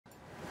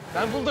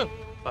Ben buldum.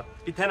 Bak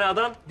bir tane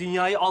adam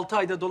dünyayı 6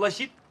 ayda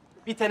dolaşıp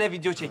bir tane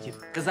video çekir.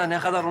 Kıza ne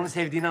kadar onu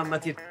sevdiğini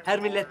anlatır. Her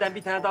milletten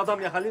bir tane de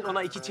adam yakalar,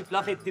 ona 2 çift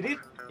laf ettirir.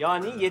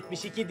 Yani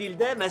 72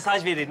 dilde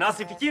mesaj verir.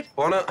 Nasıl fikir?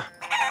 Onu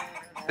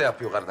ne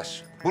yapıyor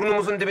kardeş?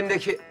 Burnumuzun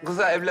dibindeki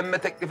kıza evlenme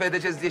teklif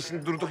edeceğiz diye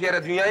şimdi durduk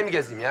yere dünyayı mı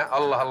gezeyim ya?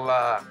 Allah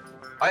Allah.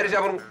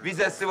 Ayrıca bunun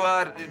vizesi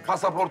var,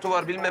 pasaportu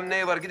var, bilmem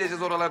neyi var.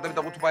 Gideceğiz oralarda bir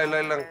de kutup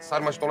ayılarıyla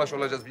sarmaş dolaş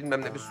olacağız.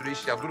 Bilmem ne bir sürü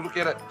iş ya. Durduk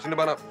yere şimdi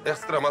bana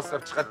ekstra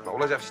masraf çıkartma.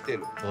 Olacak iş değil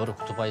o. Doğru,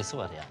 kutup ayısı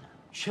var yani.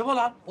 Şevo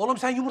lan, oğlum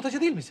sen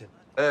yumurtacı değil misin?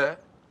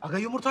 Aga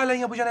yumurtayla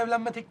yapacaksın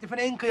evlenme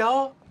teklifini en kıya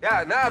o. Ya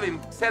ne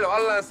yapayım Selo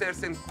Allah'ını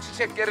seversen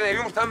çiçek yerine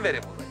yumurta mı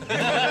vereyim?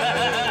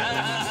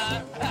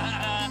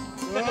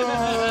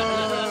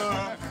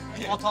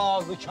 At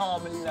ağzı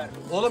kamiller.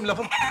 Oğlum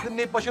lafın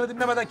dinleyip başını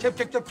dinlemeden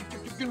kep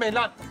gülmeyin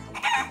lan.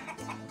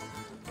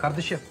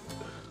 Kardeşim,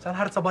 sen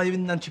her sabah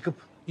evinden çıkıp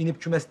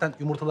inip kümesten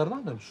yumurtalarını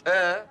almıyor musun?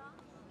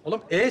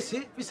 Oğlum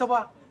bir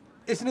sabah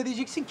Esin'e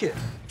diyeceksin ki...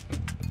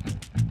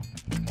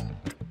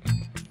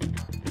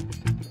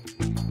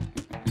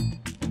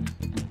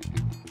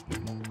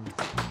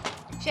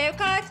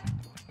 Şevkat.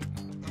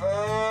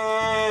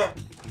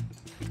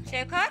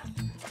 Şevkat.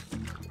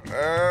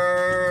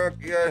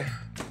 Gel.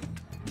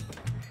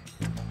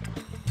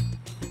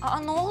 Aa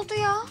ne oldu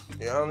ya?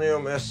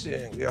 Yanıyorum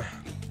Esin, gel.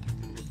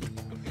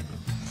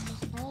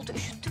 Ne oldu?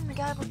 Üşüttün mü?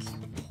 Gel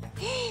bakayım.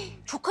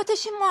 Çok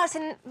ateşin var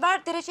senin.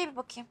 Ver dereceye bir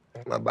bakayım.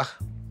 Ama bak,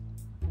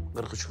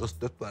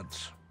 43-44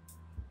 vardır.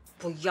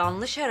 Bu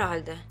yanlış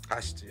herhalde.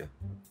 Kaç diyor?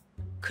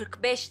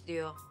 45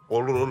 diyor.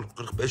 Olur,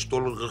 45 de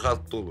olur,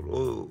 46 da olur.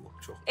 Oo,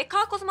 çok.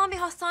 Kalk o zaman bir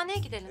hastaneye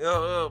gidelim.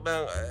 Yok,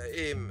 ben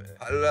iyiyim,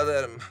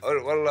 hallederim.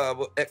 Vallahi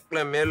bu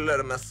eklem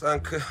yerlerime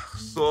sanki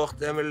soğuk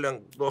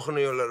demirle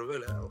dokunuyorlar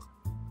böyle.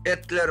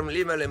 Etlerim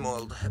limeli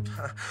oldu hep.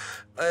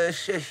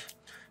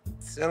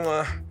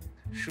 Sen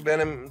şu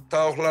benim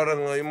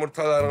tavuklarını,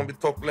 yumurtalarını bir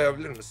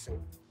toplayabilir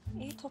misin?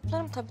 İyi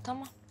toplarım tabii,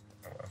 tamam.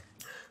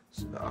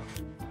 Sağ ol.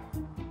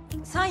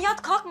 Sen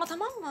yat kalkma,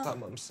 tamam mı?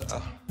 Tamam, sağ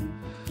ol.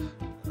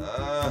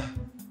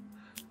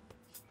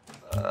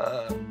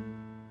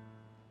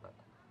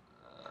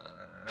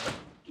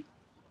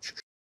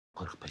 Şükür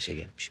 45'e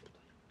gelmiş bu da.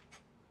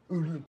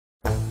 Ölüm.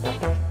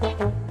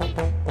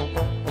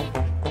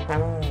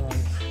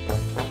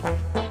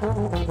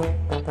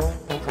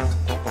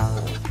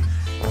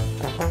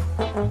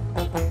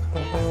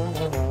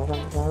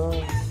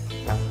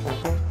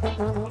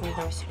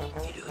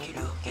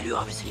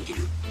 Geliyor abisinin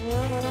geliyor.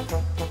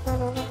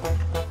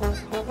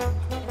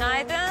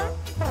 Günaydın.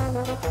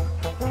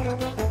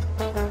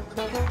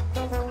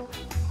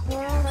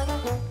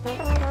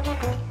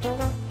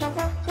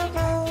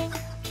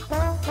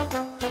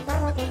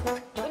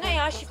 Bu ne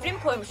ya? Şifre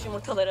mi koymuş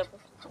yumurtalara bu?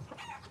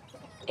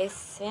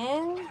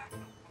 Esin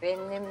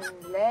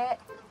benimle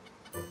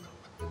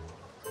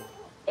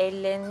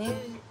evlenir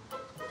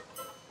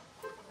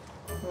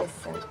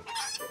misin?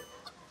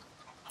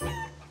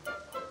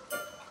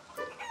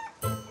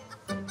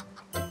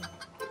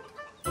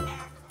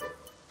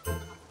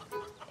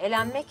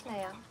 Elenmek ne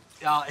ya?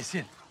 Ya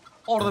Esin,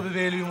 orada bir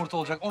V'li yumurta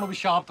olacak. Onu bir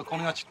şey yap da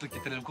konuya açıklık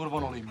getirelim.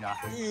 Kurban olayım ya.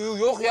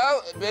 Yok ya,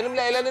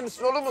 benimle evlenir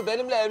misin olur mu?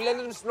 Benimle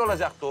evlenir misin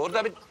olacaktı.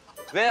 Orada bir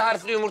V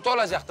harfli yumurta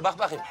olacaktı. Bak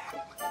bakayım.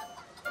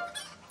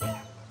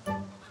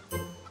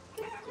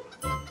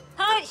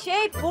 Ha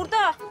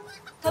burada.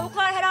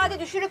 Tavuklar herhalde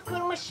düşürüp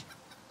kırmış.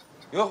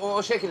 Yok,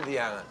 o şekilde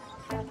yani.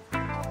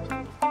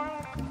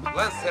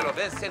 Lan Selo,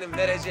 ben senin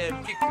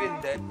vereceğin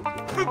fikrinde...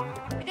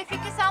 Bir de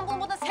fikri sen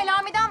bulmadan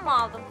Selami'den mi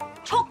aldın?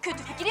 Çok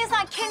kötü fikir.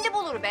 İnsan kendi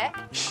bulur be.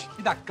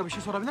 Bir dakika, bir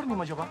şey sorabilir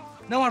miyim acaba?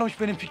 Ne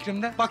varmış benim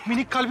fikrimde? Bak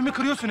minik kalbimi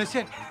kırıyorsun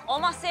Esin.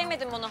 Olmaz,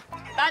 sevmedim bunu.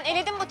 Ben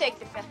eledim bu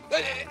teklifi.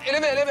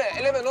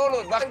 Eleme ne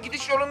olur. Bakın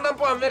gidiş yolundan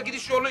puan ver,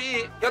 gidiş yolu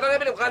iyi. Ya da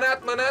ne bileyim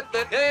kanaat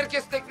ver. Ya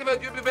herkes teklif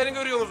ediyor, bir beni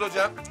görüyorsunuz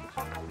hocam.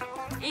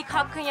 İlk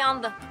hakkın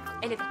yandı.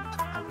 Eledim.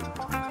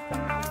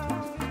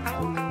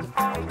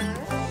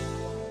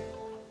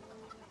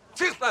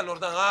 Çık lan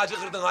oradan, ağacı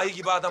kırdın ayı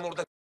gibi adam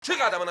orada.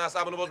 Çık, adamın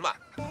asabını bozma.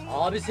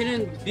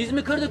 Abisinin biz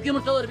mi kırdık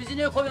yumurtaları? Bizi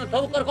niye kovuyorsun?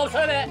 Tavukları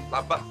kovsana be.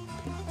 Lan bak.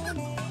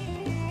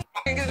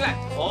 Gidin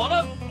lan.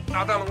 Oğlum.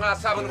 Adamın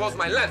asabını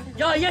bozmayın lan.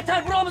 Ya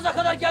yeter, buramıza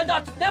kadar geldi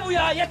artık. Ne bu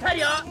ya? Yeter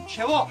ya.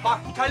 Şevo, bak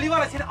bir terliği var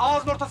ya, seni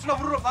ağzının ortasına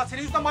vururum lan.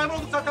 Senin yüzünden maymun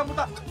olduk zaten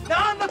burada. Ne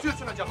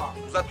anlatıyorsun acaba?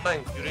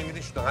 Uzatmayın, yürüyün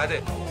gidin şuradan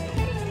hadi.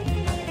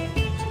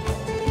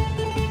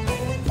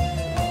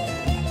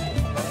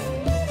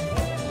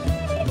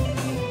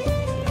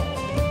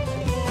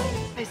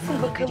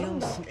 Esin bakıyor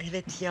musun?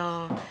 Evet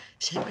ya.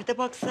 Şevkat'e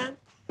bak sen.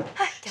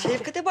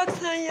 Şevkat'e bak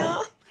sen ya.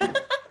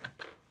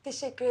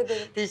 Teşekkür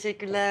ederim.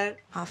 Teşekkürler.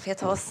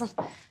 Afiyet olsun.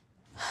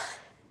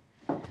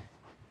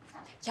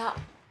 Ya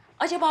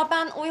acaba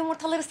ben o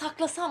yumurtaları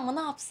saklasam mı,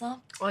 ne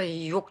yapsam?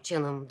 Ay yok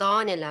canım,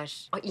 daha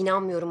neler. Ay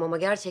inanmıyorum ama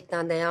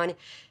gerçekten de yani.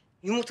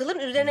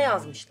 Yumurtaların üzerine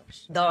yazmışlar.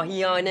 Dahi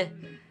yani.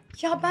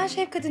 Ya ben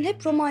Şevkat'in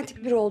hep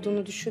romantik biri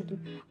olduğunu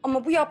düşündüm.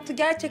 Ama bu yaptığı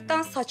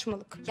gerçekten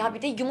saçmalık. Ya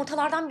bir de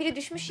yumurtalardan biri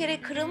düşmüş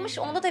yere kırılmış,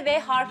 onda da V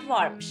harfi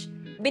varmış.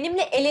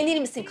 Benimle elenir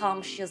misin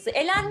kalmış yazı.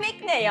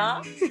 Elenmek ne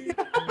ya?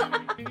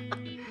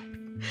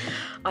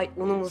 Ay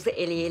unumuzu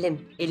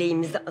eleyelim,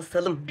 eleğimizi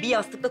asalım, bir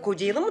yastıkla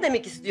kocayalım mı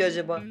demek istiyor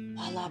acaba?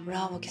 Vallahi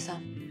bravo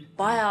Gizem.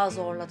 Bayağı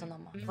zorladın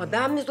ama. Ay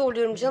ben mi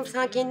zorluyorum canım?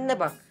 Sen kendine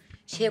bak.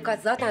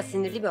 Şevkat zaten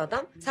sinirli bir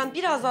adam. Sen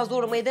biraz daha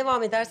zorlamaya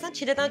devam edersen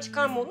çileden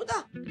çıkarma onu da.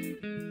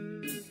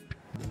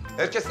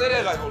 Herkes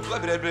nereye kayboldu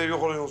la? Birer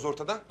yok oluyorsunuz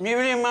ortada. Ne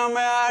bileyim ben be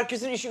ya,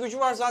 herkesin işi gücü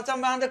var.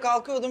 Zaten ben de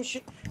kalkıyordum.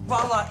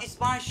 Vallahi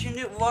İsmail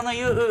şimdi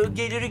vanayı,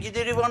 geliri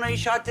gideri, vanayı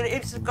şartları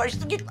hepsi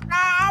karıştı. Git.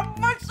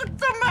 Amma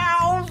sıktım be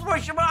ya, omuz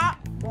başıma.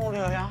 Ne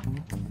oluyor ya?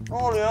 Ne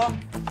oluyor?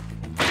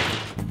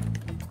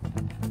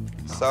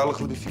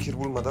 Sağlıklı bir fikir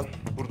bulmadan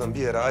buradan bir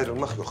yere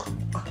ayrılmak yok.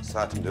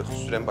 Saatim de yok,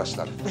 süren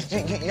başladı.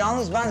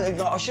 Yalnız ben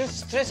aşırı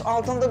stres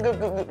altında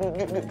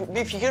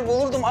bir fikir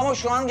bulurdum ama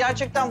şu an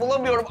gerçekten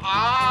bulamıyorum.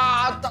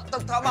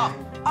 Tamam.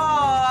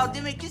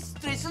 Demek ki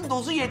stresin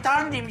dozu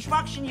yeter demiş.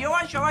 Bak şimdi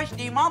yavaş yavaş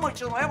dimağım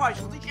açılmaya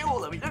başladı. Şey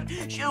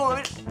olabilir.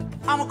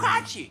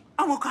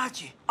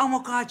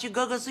 Amokachi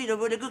gagasıyla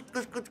böyle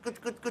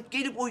gıt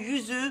gelip o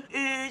yüzüğü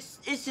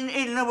Esin'in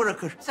eline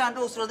bırakır. Sen de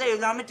o sırada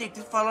evlenme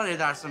teklifi falan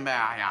edersin be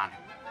ya yani.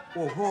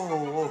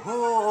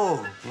 Oho.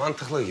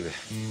 Mantıklı gibi.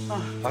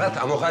 Fakat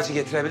amokachi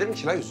getirebilir mi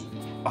ki la yüzü?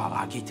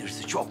 Vallahi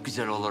getirse çok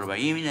güzel olur be.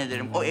 Yemin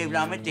ederim o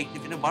evlenme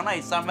teklifini bana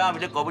etsen ben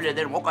bile kabul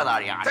ederim. O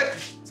kadar yani.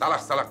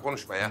 Salak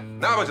konuşma ya.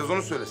 Ne yapacağız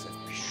onu söylesen.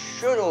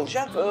 Şöyle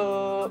olacak.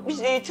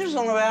 Biz eğitiriz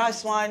onu veya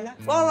İsmail'le.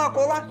 Vallahi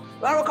kolay.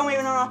 Ver bakalım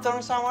evin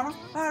anahtarını sen bana.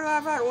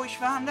 Ver. O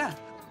iş bende.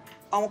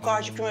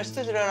 Amokachi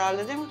kümestedir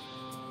herhalde değil mi?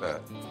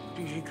 Evet.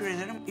 Teşekkür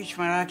ederim. Hiç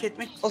merak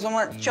etme. O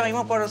zaman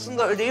çayımın parasını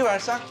da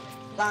ödeyiversen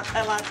ben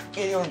hemen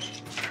geliyorum.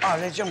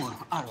 Halledeceğim onu.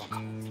 Al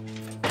bakalım.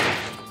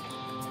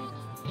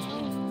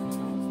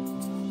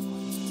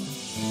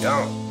 Ya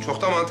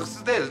çok da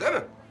mantıksız değil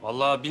mi?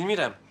 Vallahi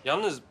bilmirəm.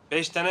 Yalnız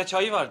 5 tane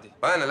çayı vardı.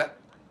 Bana ne la?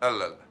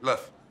 Allah, laf.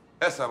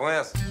 Hesabına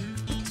yaz.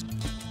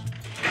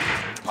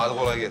 Hadi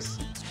kolay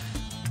gelsin.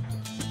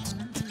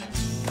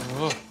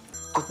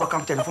 Tut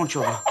bakalım telefon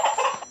çalıyor.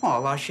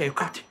 Vallahi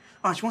Şevkat.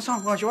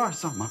 Açmasam mı acaba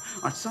açsam mı?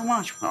 Açsam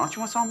mı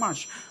açmasam mı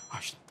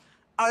açtım.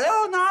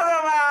 Alo ne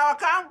haber be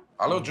bakalım?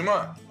 Alo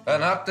Cuma.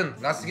 Ne yaptın?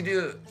 Nasıl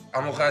gidiyor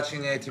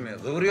amokachi'nin eğitimi?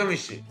 Kıvırıyor mu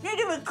işi? Ne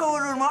demek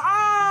kıvırır mı?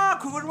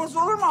 Kıvırması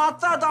olur mu?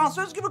 Hatta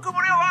dansöz gibi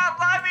kıvırıyor.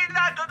 Vallahi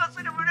billahi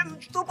gagasını böyle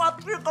 3 top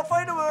attırıyor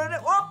kafayla böyle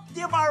hop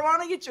diye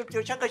parmağını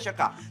geçirtiyor.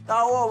 Şaka.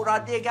 Daha o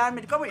raddeye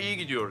gelmedik ama iyi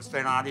gidiyoruz.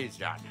 Fena değiliz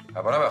yani.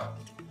 Ha bana bak.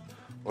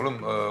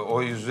 Oğlum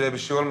o yüzüğe bir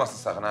şey olmasın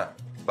sakın ha.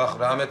 Bak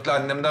rahmetli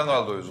annemden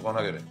kaldı o yüzük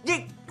ona göre.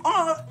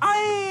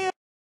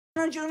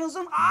 Ay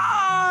canınızın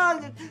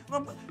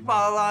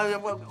vallahi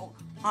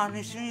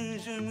annesinin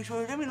yüzüğüymüş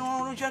öyle mi? Ne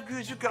olacak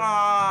yüzük?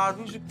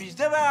 Yüzük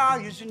bizde be ya.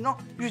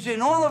 Yüzüğe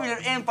ne olabilir?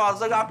 En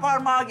fazla ya,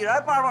 parmağa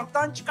girer,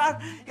 parmaktan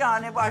çıkar.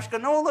 Yani başka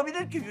ne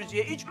olabilir ki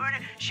yüzüğe? Hiç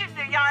öyle. Şimdi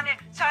yani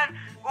sen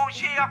o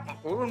şey yapma.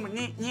 Olur mu?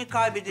 Niye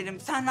kaybedelim?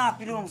 Sen ne yap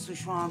biliyor musun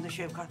şu anda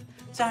Şevkat?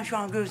 Sen şu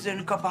an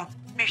gözlerini kapat.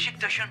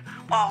 Beşiktaş'ın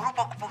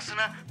Avrupa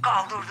Kupası'nı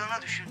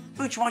kaldırdığını düşün.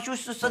 3 maç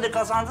üst üste de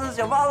kazandınız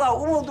ya. Vallahi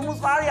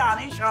umudumuz var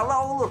yani.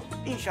 İnşallah olur.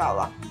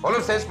 İnşallah.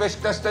 Oğlum sen hiç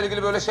Beşiktaş'la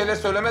ilgili böyle şeyler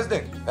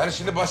söylemezdin. Yani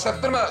şimdi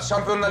başlattırma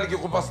Şampiyonlar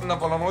Ligi kupasından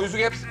falan. O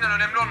yüzük hepsinden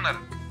önemli onlar.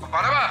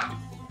 Bana bak.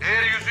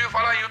 Eğer yüzüğü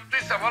falan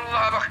yuttuysa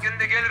vallahi bak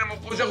kendi gelirim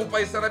o koca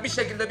kupayı sana bir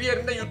şekilde bir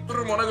yerinden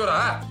yuttururum ona göre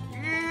ha.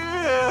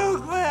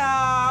 Yok be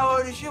ya,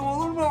 öyle şey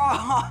olur mu?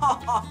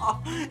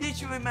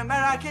 Hiç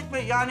merak etme,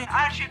 yani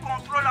her şey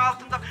kontrol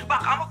altında.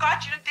 Bak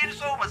amokachi'nin teri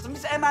soğumasın.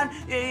 Biz hemen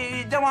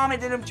devam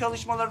edelim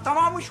çalışmaları,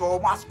 tamam mı?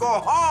 Show must go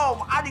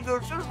home. Hadi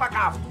görüşürüz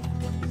bakalım.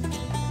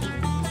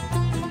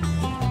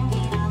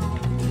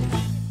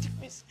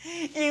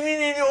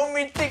 Yemin ediyorum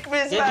bittik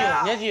biz be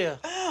ya. Ne diyor?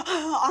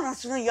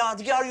 Anasının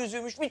yadigar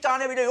yüzüymüş, bir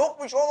tane bile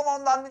yokmuş oğlum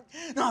ondan.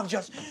 Ne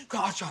yapacağız?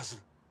 Aç ağzını.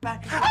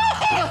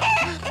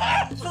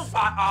 Sus!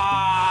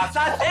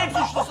 Sen en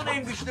suçlusun,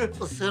 en güçlü.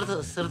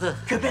 Isırdı.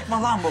 Köpek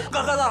mi lan bu?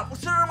 Gagalar.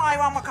 Isırır mı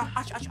hayvan bakalım?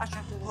 Aç.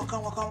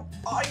 Bakalım.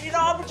 Ay ne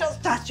yapacağız?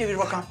 Ters çevir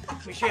bakalım.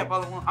 Bir şey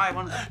yapalım bu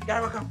hayvanı.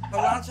 Gel bakalım.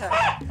 Allah'ını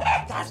seversen.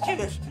 Ters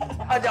çevir.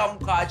 Hadi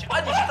amokachi.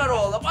 Hadi çıkar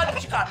oğlum.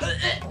 Hadi çıkar.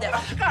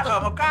 Çıkar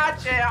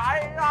amokachi. Ay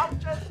ne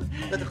yapacağız?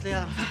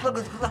 Gıdıklayalım.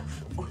 Gıdıkla.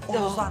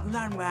 Omuzlar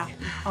güler mi ya?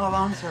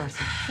 Allah'ını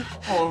seversen.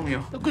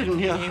 Olmuyor.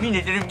 Gülmüyor. Yemin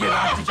ederim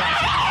geberteceğim.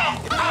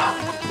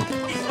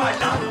 İsmail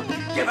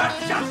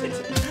geberteceğim seni.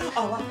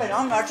 Allah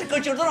belanı versin,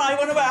 kaçırdın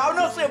hayvanı be ya.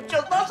 Nasıl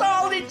yapacağız? Nasıl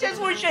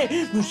ağlayacağız bu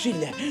işi?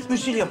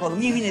 Müsil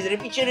yapalım. Yemin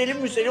ederim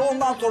içerelim müsili.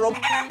 Ondan sonra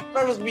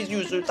ararız biz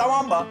yüzüğü,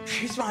 tamam mı?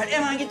 İsmail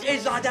hemen git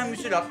eczaden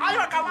müsil al. Hadi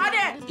bakalım hadi.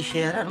 İşe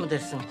yarar mı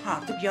dersin?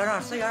 Artık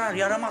yararsa yarar,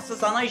 yaramazsa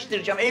sana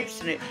içtireceğim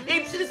hepsini.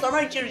 Hepsini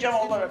sana içireceğim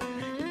onları.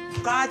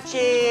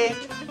 Kaçı.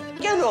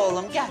 Gel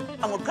oğlum gel.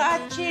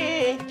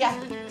 Amokachi gel.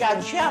 Gel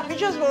bir şey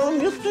yapmayacağız be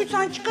oğlum.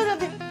 Yuttuysan çıkar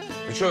hadi.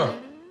 Miço,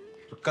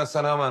 dükkan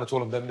sana emanet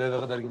oğlum. Ben bir eve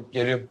kadar gidip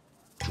geliyorum.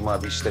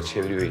 Cuma bir işler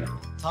çeviriyor yine.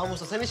 Tamam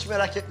usta sen hiç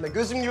merak etme.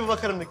 Gözüm gibi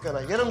bakarım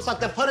dükkana. Yarım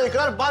saatte parayı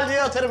kırar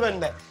balyaya atarım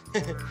önüne.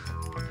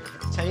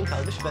 Çayın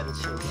kalmış ben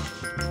içeyim.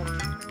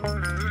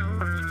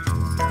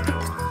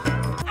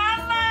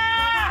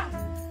 Allah!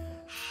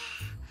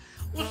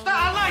 Usta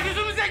Allah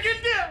yüzümüze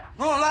güldü.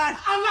 Ne oldu lan?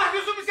 Allah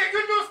yüzümüze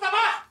güldü usta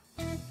bak.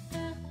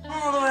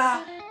 Ne oldu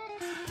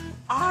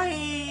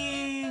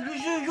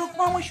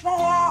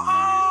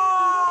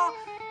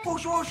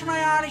boşu boşuna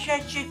yani şey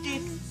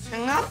edecektin.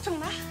 Sen ne yaptın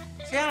lan?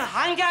 Sen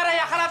hangi ara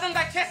yakaladın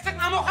da kestin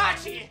amok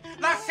ağaçıyı?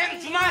 Lan sen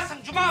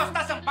cumasın, cuma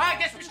ustasın. Bana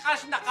geçmiş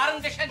karşımda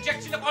karın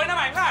deşenecekçilik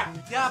oynamayın lan.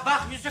 Ya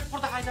bak yüzük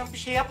burada hayvan bir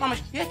şey yapmamış.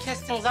 Niye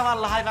kestin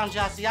zavallı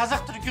hayvancağızı?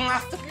 Yazıktır,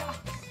 günahtır ya.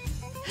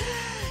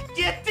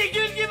 Gitti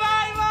gül gibi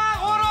hayvan,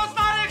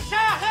 horozların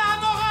şahı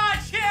amok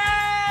ağaçı.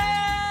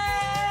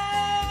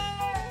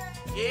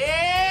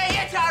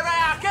 Yeter be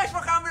ya. Geç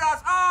bakalım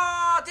biraz.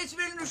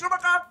 Desibelini düşür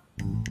bakalım.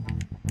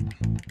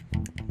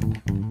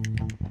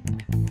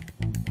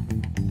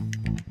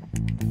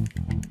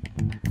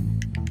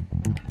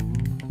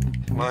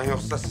 Lan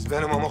yoksa siz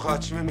benim amok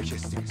ağaçımı mı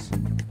kestiniz?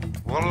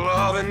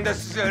 Vallahi ben de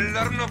sizi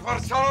ellerimle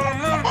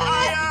parçalarım lan.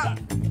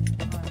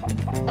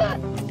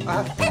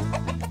 Ah,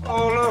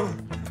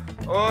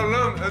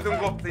 oğlum ödüm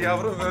koptu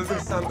yavrum, öldüm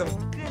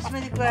sandım.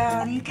 Kesmedik be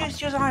ya. Niye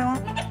keseceğiz hayvan?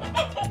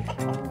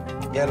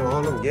 Gel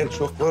oğlum gel,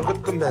 çok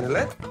korkuttun beni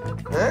lan.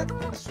 He?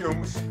 Bir şey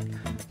olmuş.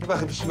 Bir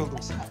bakayım bir şey oldu mu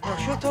sana?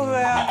 Yaşa tabii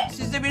ya.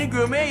 Siz de beni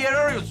gömmeye yer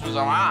arıyorsunuz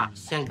ama ha.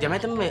 Sen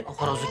demedin mi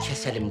horozu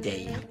keselim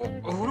diye?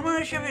 Olur mu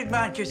öyle şey?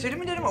 Ben keserim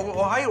mi derim?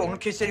 Hayır, onu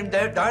keserim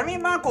der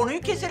miyim ben?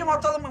 Konuyu keserim,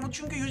 atalım.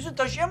 Çünkü yüzü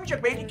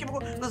taşıyamayacak. Belli ki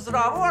bu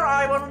ızdırabı var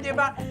hayvanın diye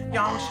ben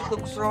yanlışlıkla,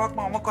 kusura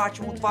bakma ama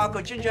karşı mutfağa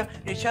kaçınca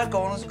reçel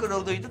kavanozu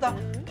kırıldıydı da.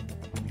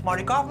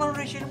 Marika ablanın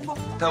reçeli bu.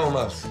 Tamam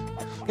abi.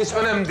 Hiç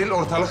önemli değil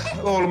ortalık.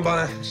 Oğlum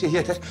bana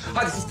yeter.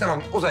 Hadi siz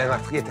tamam uzayın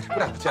artık yeter.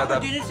 Bırak bıçağı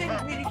da. Deniz'e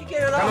bir iki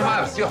kere daha. Tamam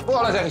abi yok bu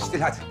olacak iş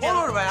değil hadi.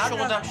 Olur be ya.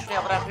 Şunu da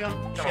şuraya bırakıyorum.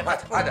 Tamam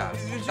hadi abi.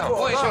 Yüzük Tamam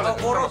o iş orada, olacak.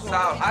 Tamam orası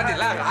sağ ol. olacak. Hadi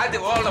lan hadi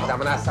oğlum.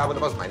 Tamam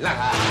asabını bozmayın lan.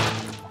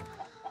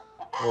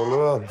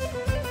 Oğlum.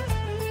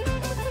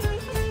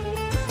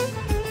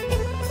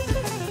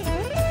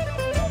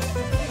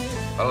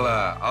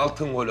 Vallahi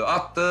altın golü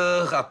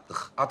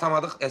attık.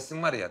 Atamadık.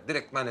 Esin var ya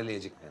direktman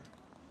eleyecek beni.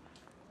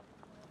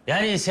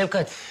 Yani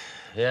Şevkat,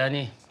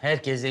 yani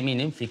herkes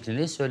eminim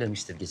fikrini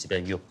söylemiştir. Geçi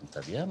ben yoktum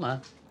tabii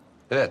ama...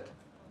 Evet.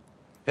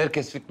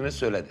 Herkes fikrini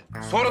söyledi.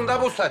 Sorun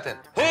da bu zaten.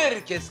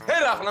 Herkes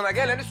her aklına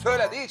geleni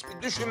söyledi.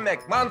 Hiçbir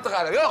düşünmek, mantık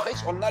arıyor. Yok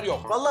hiç onlar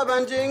yok. Vallahi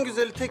bence en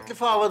güzeli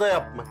teklifi havada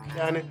yapmak.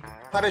 Yani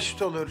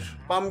paraşüt olur,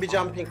 bambi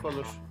jumping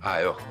olur. Ha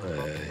yok.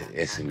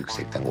 Esin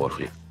yüksekten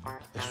korkuyor.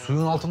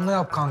 Suyun altında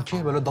yap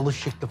kanki. Böyle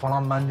dalış şekli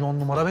falan bence 10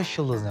 numara 5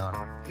 yıldız yani.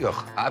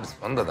 Yok abi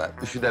onda da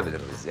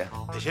üşütebiliriz ya.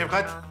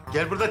 Şevkat,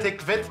 gel burada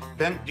teklif et.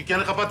 Ben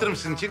dükkanı kapatırım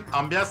sizin için.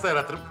 Ambiyans da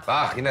yaratırım.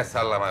 Bak yine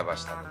sallamaya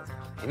başladınız.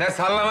 Yine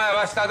sallamaya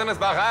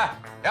başladınız bak ha.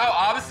 Ya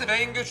abisi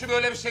beyin göçü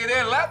böyle bir şey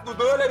değil lan. Bu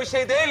böyle bir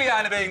şey değil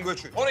yani beyin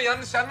göçü. Onu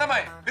yanlış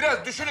anlamayın.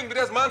 Biraz düşünün,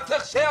 biraz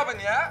mantık şey yapın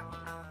ya.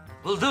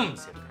 Buldum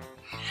Şevkat.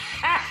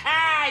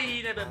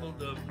 Yine ben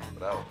buldum.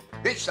 Bravo.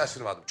 Hiç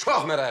şaşırmadım.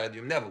 Çok merak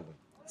ediyorum. Ne buldun?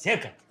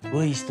 Şevkat,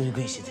 bu iş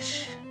duygu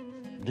işidir.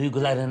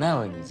 Duygularına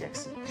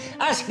oynayacaksın.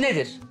 Aşk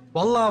nedir?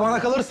 Vallahi bana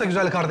kalırsa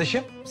güzel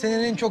kardeşim,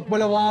 senin en çok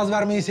böyle vaaz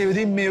vermeyi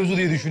sevdiğin mevzu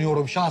diye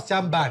düşünüyorum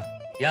şahsen ben.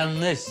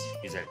 Yanlış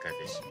güzel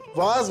kardeşim.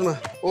 Vaaz mı?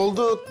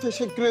 Oldu,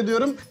 teşekkür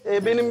ediyorum.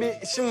 Benim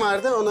bir işim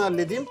vardı, onu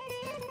halledeyim.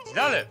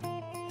 Silahlı.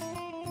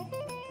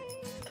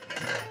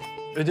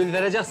 Ödül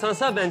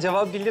vereceksansa ben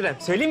cevabı bilirim.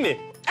 Söyleyeyim mi?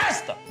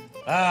 Asla.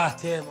 Ah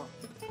Teğmen.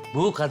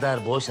 Bu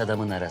kadar boş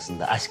adamın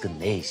arasında aşkın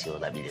ne işi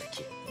olabilir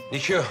ki?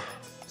 Nikio.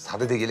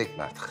 Sade gelik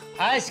mi artık?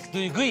 Aşk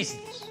duygu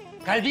işidir.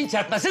 Kalbin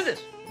çarpmasıdır.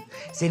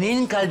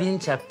 Senin kalbinin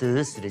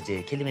çarptığı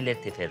sürece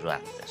kelimeler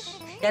teferruattır.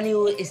 Yani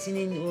o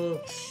Esin'in o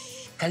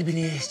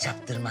kalbini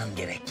çarptırman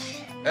gerek.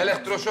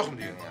 Elektroşok mu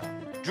diyorsun ya?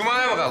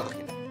 Cuma'ya mı kaldık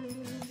yine?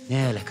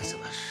 Ne alakası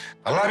var?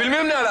 Allah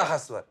bilmiyorum ne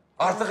alakası var.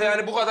 Artık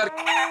yani bu kadar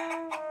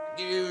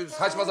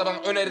saçma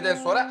sapan öneriden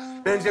sonra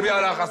bence bir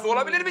alakası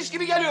olabilirmiş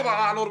gibi geliyor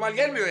bana. Normal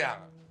gelmiyor yani.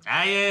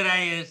 Hayır,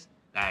 hayır.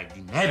 Hayır,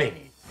 dinle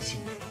beni.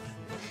 Şimdi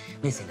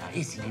mesela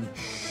Esin'in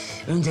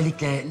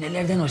öncelikle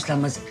nelerden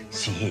hoşlanması?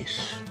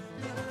 Şiir.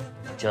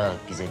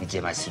 Çok güzel bir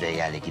Cemal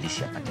Süreyya'yla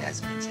giriş yapmak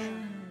lazım bence.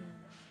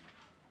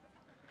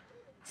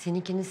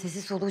 Seninkinin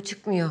sesi soluğu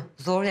çıkmıyor.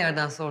 Zor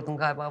yerden sordun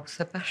galiba bu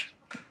sefer.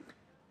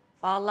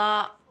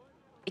 Vallahi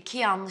 2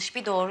 yanlış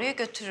bir doğruyu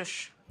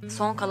götürür.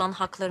 Son kalan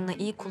haklarını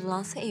iyi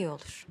kullansa iyi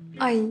olur.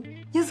 Ay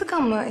yazık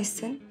ama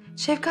Esin.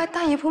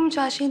 Şevkat'ten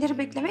yapamayacağı şeyleri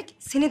beklemek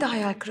seni de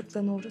hayal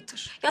kırıklığına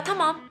uğratır. Ya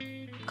tamam,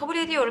 kabul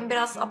ediyorum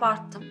biraz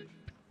abarttım.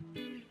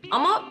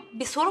 Ama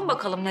bir sorun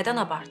bakalım neden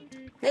abarttım?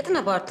 Neden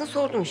abarttın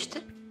sordum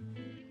işte.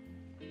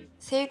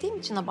 Sevdiğim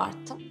için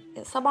abarttım.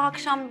 Sabah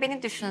akşam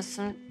beni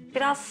düşünsün.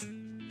 Biraz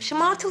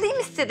şımartılayım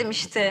istedim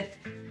işte.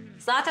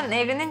 Zaten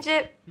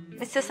evlenince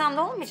istesem de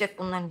olmayacak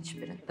bunların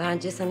hiçbiri.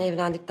 Bence sen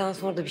evlendikten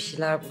sonra da bir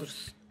şeyler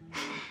bulursun.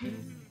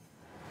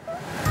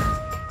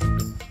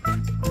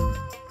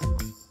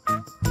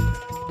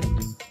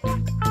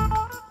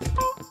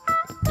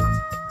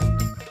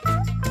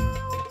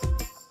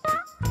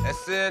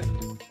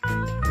 Esin.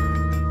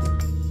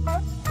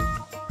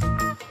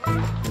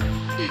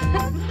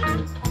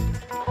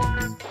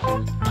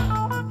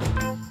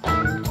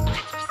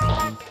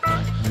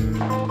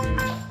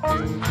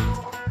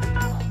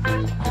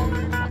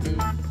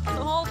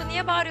 Ne oldu?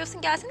 Niye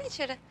bağırıyorsun? Gelsene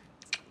içeri.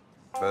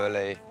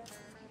 Böyle iyi.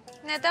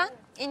 Neden?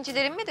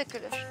 İncilerin mi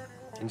dökülür?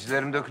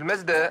 İncilerim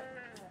dökülmez de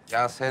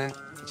Ya senin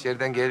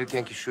içeriden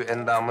gelirkenki şu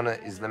endamını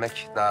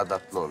izlemek daha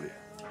tatlı oluyor.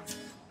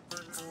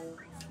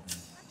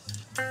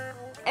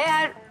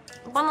 Eğer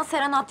bana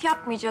serenat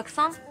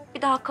yapmayacaksan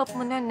bir daha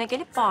kapımın önüne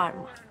gelip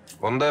bağırma.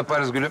 Onu da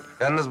yaparız gülüm.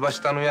 Yalnız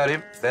baştan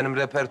uyarayım. Benim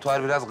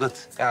repertuar biraz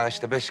gıt. Yani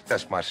işte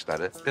Beşiktaş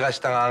marşları, birkaç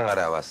tane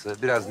Ankara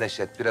havası, biraz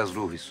neşet, biraz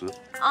ruhi su.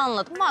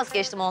 Anladım,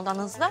 vazgeçtim ondan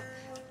hızla.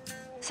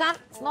 Sen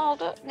ne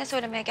oldu? Ne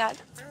söylemeye geldin?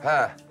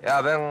 Ha,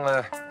 ya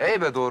ben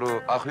Eyüp'e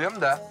doğru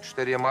akıyorum da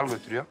müşteriye mal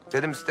götürüyorum.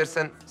 Dedim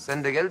istersen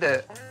sen de gel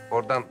de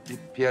oradan bir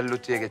Pierre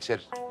Loti'ye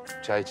geçer,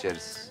 çay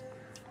içeriz.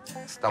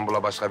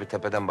 İstanbul'a başka bir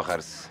tepeden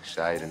bakarız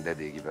şairin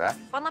dediği gibi ha.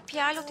 Bana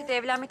Pierre Loti'de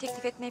evlenme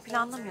teklif etmeyi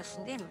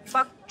planlamıyorsun değil mi?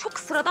 Bak çok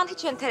sıradan,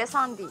 hiç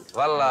enteresan değil.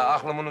 Vallahi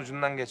aklımın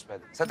ucundan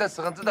geçmedi. Zaten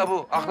sıkıntı da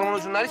bu. Aklımın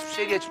ucundan hiçbir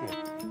şey geçmiyor.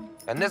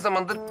 Ben ne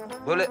zamandır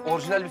böyle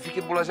orijinal bir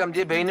fikir bulacağım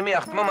diye beynimi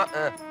yaktım ama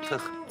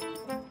tık.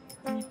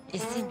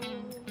 Esin,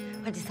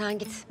 hadi sen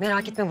git.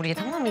 Merak etme buraya,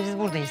 tamam mı? Biz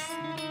buradayız.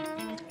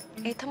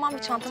 Tamam,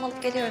 bir çantamı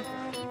alıp geliyorum.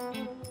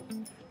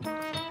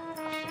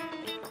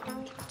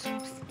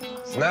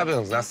 Siz ne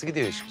yapıyorsunuz? Nasıl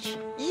gidiyor iş güç?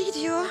 İyi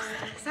gidiyor.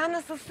 Sen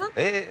nasılsın?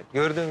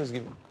 Gördüğünüz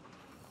gibi.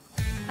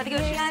 Hadi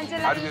görüşürüz.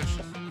 Hadi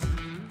görüşürüz.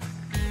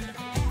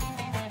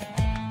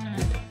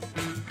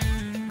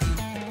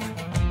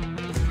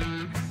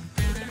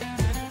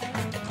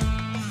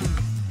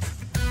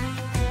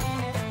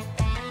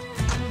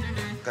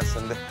 Dikkat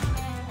sende.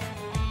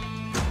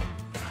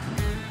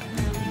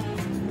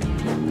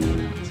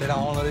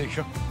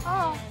 Selamünaleyküm.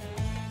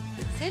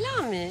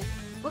 Selami,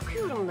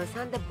 bakıyorum da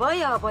sende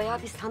baya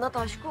bir sanat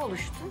aşkı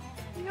oluştu.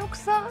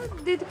 Yoksa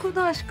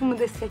dedikodu aşkı mı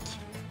desek?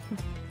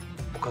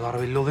 Bu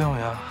kadar belli oluyor mu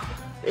ya?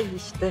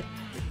 İşte.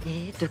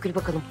 Dökül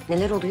bakalım.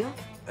 Neler oluyor?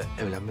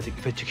 Evlenme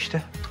teklif edecek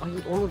işte. Ay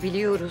onu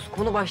biliyoruz.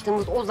 Konu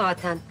başlığımız o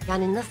zaten.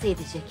 Yani nasıl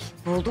edecek?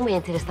 Buldu mu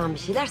enteresan bir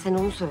şeyler? Sen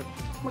onu söyle.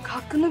 Bak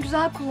hakkını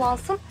güzel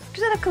kullansın,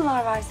 güzel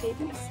akıllar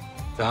verseydiniz.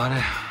 Yani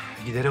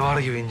gideri var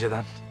gibi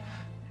inceden.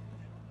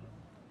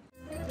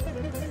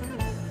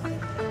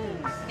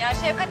 Ya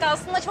Şevkat,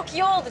 aslında çok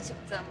iyi oldu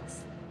çıktığımız.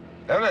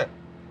 Değil mi?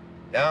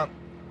 Ya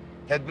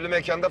tedbirli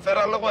mekanda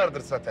ferahlık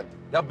vardır zaten.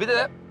 Ya bir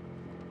de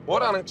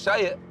oranın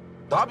çayı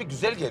daha bir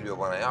güzel geliyor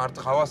bana ya.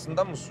 Artık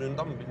havasından mı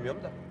suyundan mı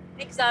bilmiyorum da.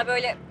 Ne güzel,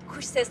 böyle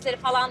kuş sesleri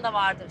falan da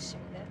vardır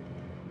şimdi.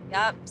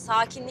 Ya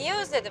sakinliği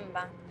özledim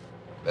ben.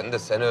 Ben de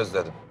seni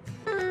özledim.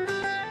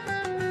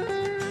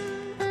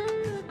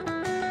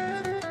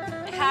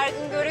 Her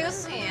gün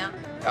görüyorsun ya.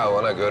 Ya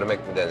ona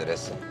görmek mi denir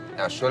Esin?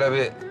 Ya şöyle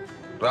bir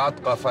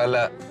rahat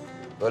kafayla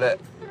böyle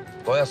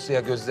doyasıya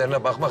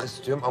gözlerine bakmak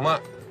istiyorum ama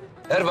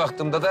her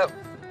baktığımda da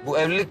bu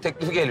evlilik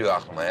teklifi geliyor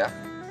aklıma ya.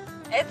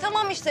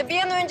 Tamam işte,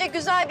 bir an önce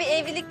güzel bir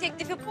evlilik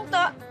teklifi bul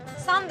da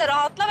sen de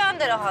rahatla, ben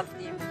de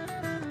rahatlayayım.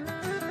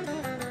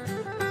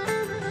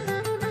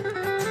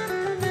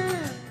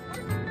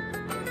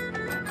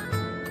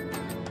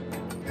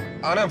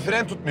 Anam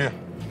fren tutmuyor.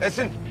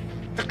 Esin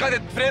dikkat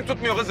et, fren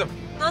tutmuyor kızım.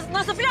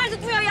 Nasıl fren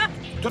tutmuyor ya?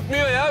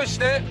 Tutmuyor ya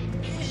işte.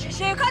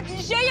 Şevkat,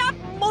 şey yap,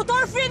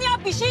 motor freni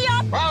yap, bir şey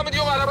yap. Bana mı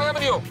diyorsun, arabaya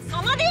mı diyorsun?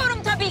 Sana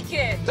diyorum tabii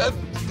ki.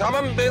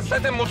 Tamam ben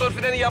zaten motor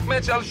freni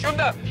yapmaya çalışıyorum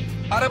da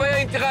arabaya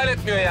intikal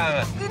etmiyor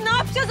yani. Ne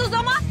yapacağız o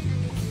zaman?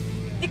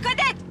 Dikkat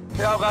et.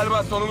 Ya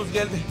galiba sonumuz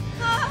geldi.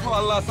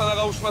 Vallahi sana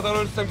kavuşmadan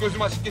ölürsem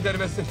gözüm açık gider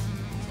Esin.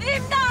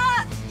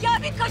 İmdat! Ya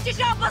bir kaçış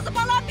rampası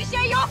falan bir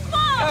şey yok mu?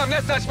 Ya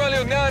ne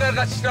saçmalıyorsun? Ne arar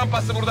kaçış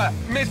rampası burada?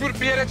 Mecbur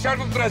bir yere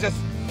çarpıp duracağız.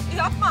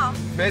 Yapma.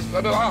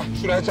 Mecbur.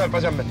 Şuraya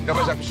çarpacağım ben.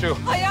 Yapacak bir şey yok.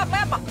 Hayır,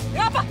 yapma.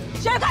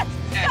 Şevkat!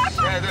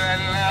 Yapma! Eşhedü en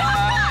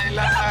la ilahe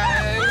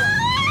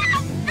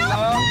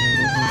illallah.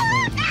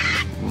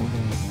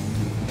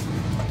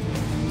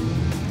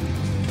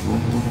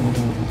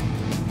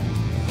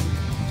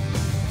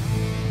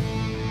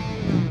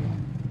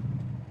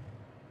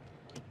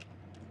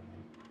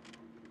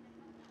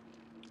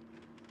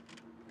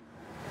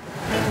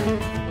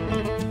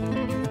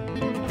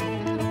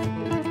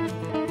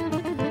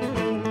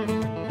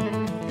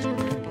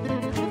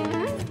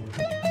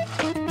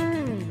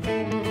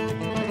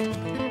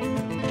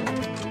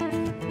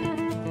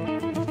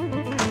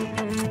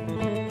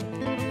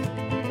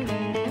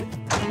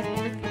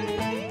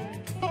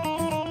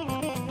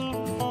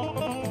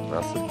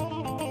 Nasıl?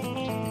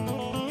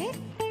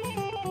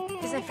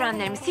 Bizim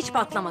frenlerimiz hiç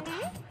patlamadı.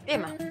 Değil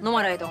mi?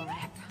 Numaraydı onlar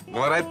hep.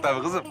 Numaraydı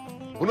tabii kızım.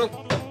 Bunun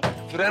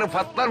freni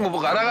patlar mı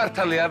bu kara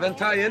kartalı ya? Ben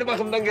ta yeni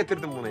bakımdan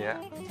getirdim bunu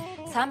ya.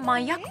 Sen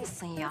manyak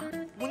mısın ya?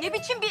 Bu ne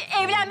biçim bir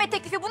evlenme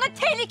teklifi? Bu ne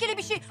tehlikeli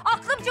bir şey.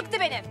 Aklım çıktı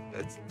benim.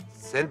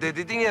 Sen de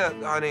dedin ya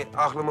hani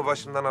aklımı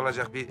başımdan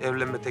alacak bir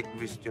evlenme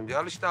teklifi istiyorum diye.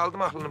 Al işte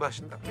aldım aklını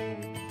başından.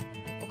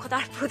 O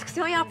kadar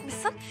prodüksiyon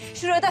yapmışsın.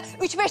 Şuraya da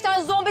 3-5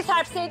 tane zombi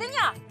serpseydin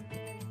ya.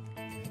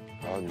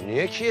 Ya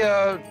niye ki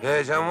ya?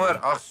 Heyecan var,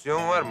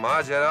 aksiyon var,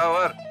 macera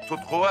var,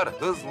 tutku var,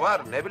 hız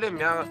var. Ne bileyim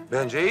ya.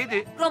 Bence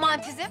iyiydi.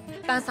 Romantizm.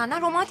 Ben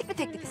senden romantik bir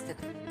teklif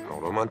istedim.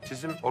 Ya,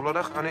 romantizm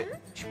olarak hani...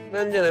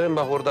 Bence ne bileyim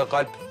bak orada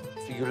kalp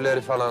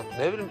figürleri falan.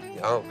 Ne bileyim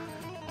ya...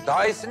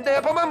 Daha iyisini de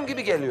yapamam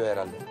gibi geliyor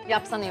herhalde.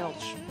 Yapsan iyi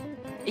olur.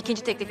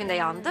 İkinci teklifin de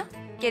yandı.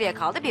 Geriye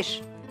kaldı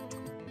bir.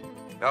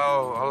 Ya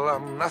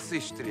Allah'ım nasıl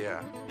iştir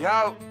ya?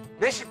 Ya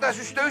Beşiktaş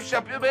 3'te 3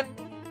 yapıyor, ben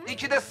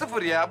 2'de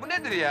 0 ya. Bu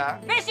nedir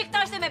ya?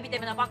 Beşiktaş deme bir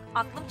demine bak.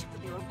 Aklım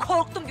çıktı diyorum.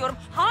 Korktum diyorum.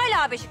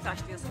 Hala Beşiktaş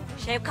diyorsun.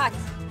 Şevkat.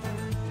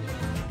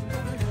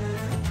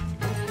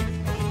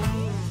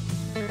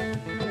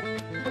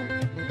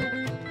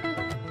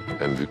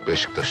 En büyük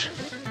Beşiktaş.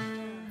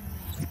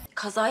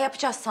 Kaza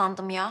yapacağız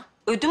sandım ya.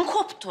 Ödüm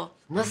koptu.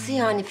 Nasıl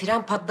yani?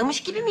 Fren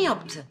patlamış gibi mi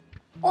yaptı?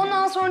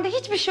 Ondan sonra da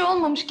hiçbir şey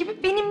olmamış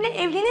gibi benimle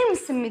evlenir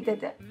misin mi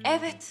dedi.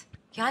 Evet.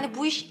 Yani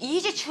bu iş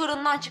iyice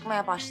çığırından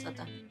çıkmaya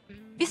başladı.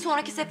 Bir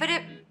sonraki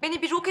sefere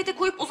beni bir rokete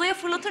koyup uzaya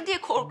fırlatır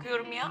diye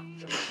korkuyorum ya.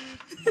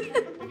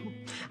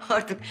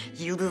 Artık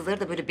yıldızları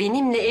da böyle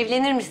benimle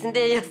evlenir misin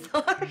diye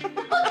yazar.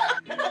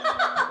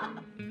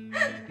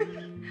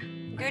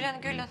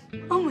 Gülün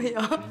gülün. Ama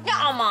ya. Ya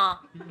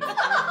ama.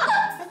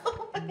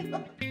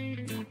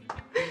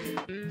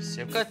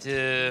 Şevkat,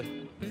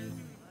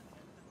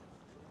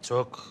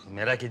 çok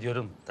merak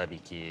ediyorum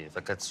tabii ki.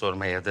 Fakat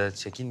sormaya da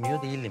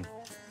çekinmiyor değilim.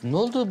 Ne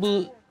oldu,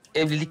 bu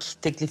evlilik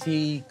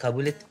teklifi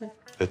kabul etti mi?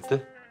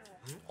 Etti.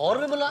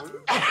 Harbi mi lan?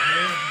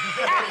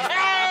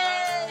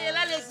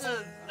 Helal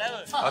olsun. Bravo.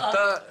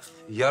 Hatta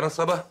yarın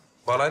sabah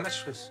balayına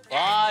çıkıyoruz.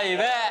 Vay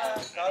be.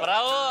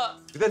 Bravo.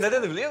 Bir de ne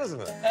dedi biliyor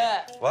musun?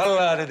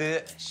 Vallahi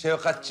dedi,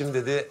 Şevkat'cığım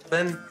dedi,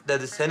 ben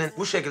dedi senin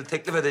bu şekilde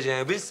teklif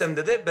edeceğini bilsem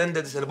dedi, ben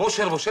dedi seni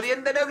boşar boşar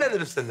yeniden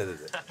evlenirim seninle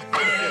dedi.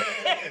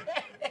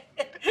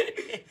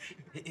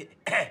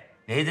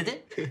 Ne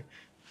dedi?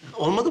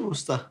 Olmadı mı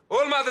usta?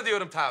 Olmadı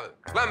diyorum tabii.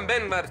 Lan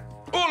ben var,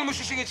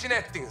 olmuş işin içine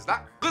ettiniz lan.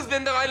 Kız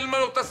benden ayrılma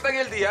noktasına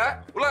geldi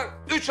ya. Ulan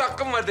 3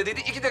 hakkım var dediydi,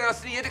 2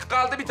 tanesini yedik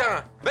kaldı bir tane.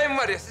 Ben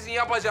var ya sizin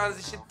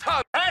yapacağınız işin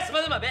tabii.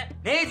 Saçmalama be.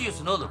 Ne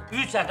diyorsun oğlum?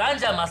 3 hak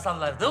ancak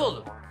masallarda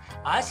olur.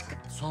 Aşk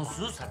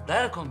sonsuz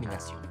haklar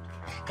kombinasyonudur.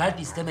 Kalp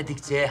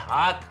istemedikçe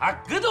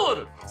hakkı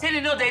doğurur.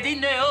 Senin o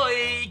dediğin ne o?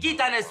 2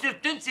 tane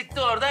sürttün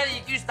çıktı oradan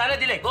 2-3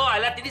 tane dilek. O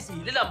Alaaddin'in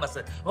sihirli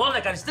lambası.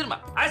 Onunla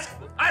karıştırma. Aşk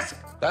bu, aşk.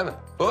 Değil mi?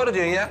 Doğru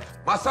diyorsun ya.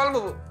 Masal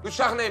mı bu? 3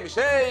 hak neymiş?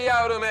 Hey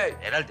yavrum hey.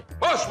 Herhalde.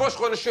 Boş boş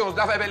konuşuyorsunuz,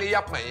 laf ebeliği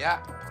yapmayın ya.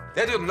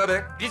 Ne diyordum la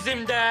ben?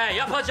 Bizim de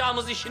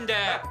yapacağımız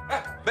işinde.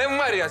 Ben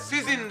var ya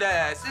sizin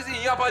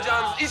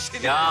yapacağınız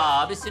işin... Ya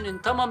abisinin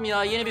tamam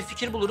ya, yeni bir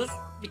fikir buluruz.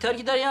 Biter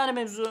gider yani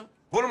mevzu.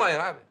 Bulmayın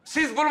abi.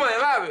 Siz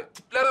bulmayın abi.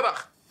 Tiplere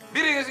bak.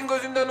 Birinizin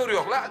gözünde nur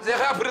yok la.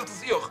 Zeka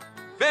pırıltısı yok.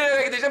 Ben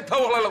eve gideceğim,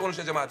 tavuklarla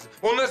konuşacağım artık.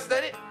 Onlar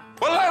sizden iyi.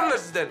 Vallahi onlar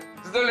sizden.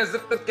 Siz de öyle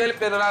zırt pırt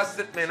gelip beni rahatsız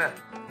etmeyin ha.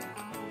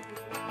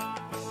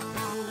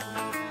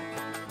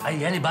 Ay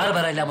yani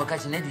Barbara'yla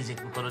Mokaçı ne diyecek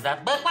bu konuda?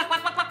 Bak.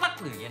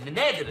 Yani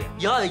nedir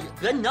ya? Ya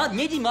ben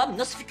ne diyeyim abi?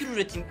 Nasıl fikir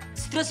üreteyim?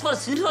 Stres var,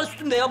 sinir var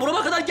üstümde ya.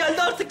 Burama kadar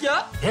geldi artık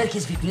ya.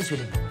 Herkes fikrini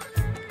söyledi.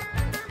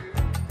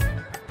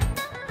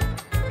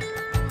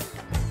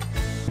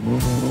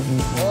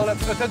 Oğlum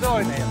ötede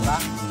oynayın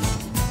lan.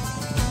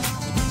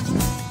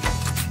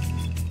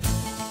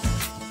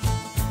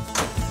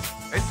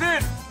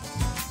 Esin!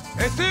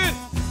 Esin!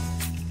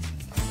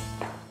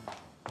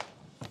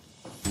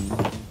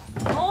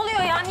 Ne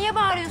oluyor ya? Niye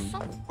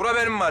bağırıyorsun? Bura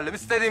benim mahallem.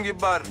 İstediğim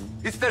gibi bağırırım.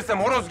 İstersem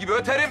horoz gibi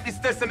öterim,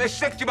 istersem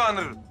eşek gibi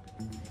anırırım.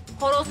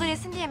 Horozlar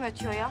Esin diye mi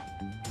ötüyor ya?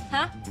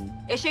 Ha?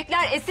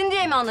 Eşekler Esin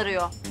diye mi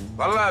anırıyor?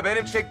 Vallahi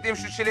benim çektiğim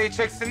şu çileyi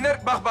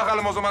çeksinler, bak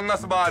bakalım o zaman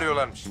nasıl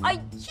bağırıyorlarmış. Ay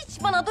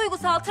hiç bana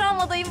duygusal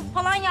travmadayım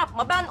falan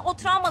yapma. Ben o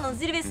travmanın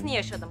zirvesini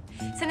yaşadım.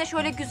 Sana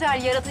şöyle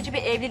güzel, yaratıcı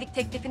bir evlilik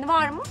teklifin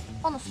var mı?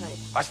 Onu söyle.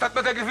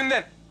 Başlatma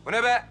teklifinden. Bu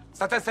ne be?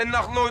 Zaten senin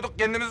aklına uyduk,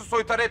 kendimizi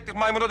soytarı ettik,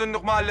 maymuna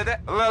döndük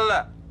mahallede. Allah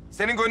Allah.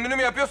 Senin gönlünü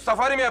mü yapıyoruz,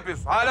 safari mi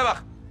yapıyoruz? Hale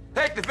bak.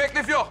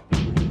 Teklif yok.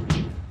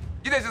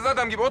 Gideceğiz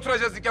adam gibi,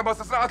 oturacağız dükkan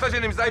masasına,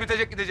 atacaksın imzayı,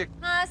 bitecek gidecek.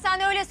 Ha,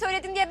 sen öyle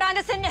söyledin diye ben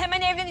de seninle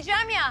hemen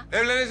evleneceğim ya.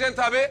 Evleneceksin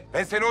tabii.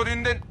 Ben seni o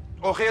düğünden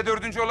Okey'e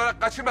 4.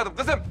 olarak kaçırmadım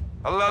kızım.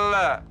 Allah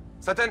Allah.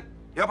 Zaten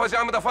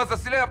yapacağımı da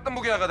fazlasıyla yaptım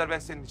bugüne kadar ben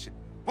senin için.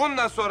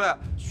 Bundan sonra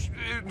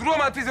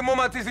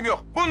romantizm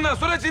yok. Bundan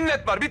sonra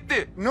cinnet var,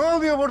 bitti. Ne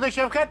oluyor burada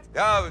Şevkat?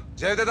 Ya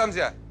Cevdet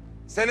amca,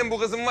 senin bu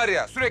kızın var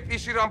ya, sürekli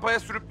işi rampaya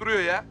sürüp duruyor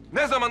ya.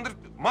 Ne zamandır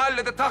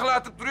mahallede takla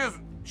atıp duruyoruz.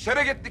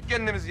 Şebek ettik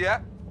kendimizi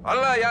ya.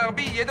 Vallahi ya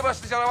bir 7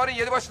 başlı canavarın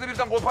 7 başını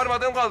birden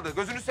koparmadığım kaldı.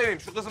 Gözünü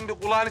seveyim, şu kızın bir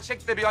kulağını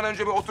çek de bir an önce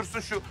bir otursun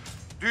şu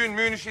düğün,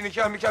 müğün işi,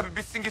 nikah bir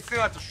bitsin gitsin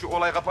artık, şu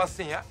olay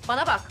kapansın ya.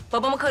 Bana bak,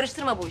 babamı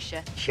karıştırma bu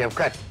işe.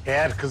 Şevkat,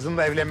 eğer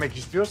kızınla evlenmek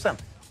istiyorsan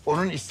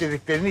onun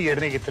istediklerini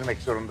yerine getirmek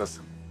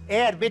zorundasın.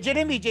 Eğer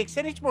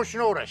beceremeyeceksen hiç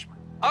boşuna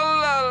uğraşma.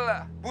 Allah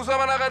Allah. Bu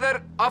zamana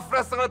kadar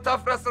afrasını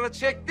tafrasını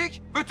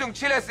çektik. Bütün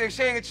çilesini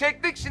şeyini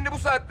çektik. Şimdi bu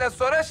saatten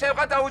sonra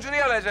Şevkat avucunu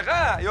yalayacak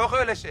ha. Yok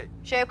öyle şey.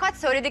 Şevkat,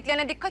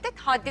 söylediklerine dikkat et,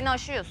 haddini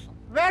aşıyorsun.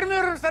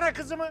 Vermiyorum sana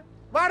kızımı.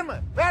 Var mı?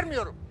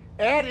 Vermiyorum.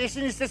 Eğer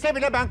Esin istese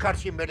bile ben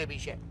karşıyım böyle bir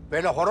işe.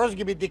 Böyle horoz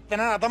gibi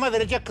diklenen adama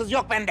verecek kız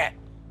yok bende.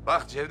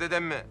 Bak Cevdet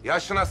emmi,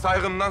 yaşına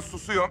saygımdan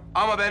susuyorum.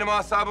 Ama benim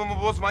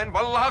asabımı bozmayın.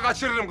 Vallahi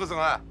kaçırırım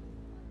kızını ha.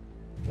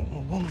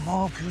 Oğlum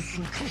ne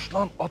yapıyorsun? Çüş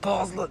lan ata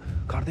ağızlı.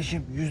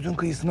 Kardeşim yüzdün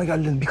kıyısına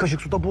geldin. Bir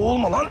kaşık suda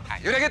boğulma lan. Ya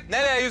yürü git,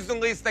 nereye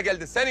yüzün kıyısına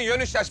geldin? Senin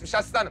yönün şaşmış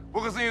aslanım.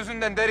 Bu kızın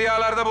yüzünden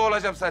deryalarda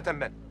boğulacağım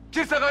zaten ben.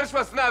 Kimse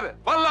karışmasın abi.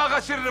 Vallahi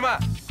kaçırırım ha.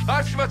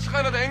 Karşıma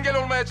çıkanı da engel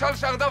olmaya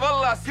çalışanı da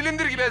vallahi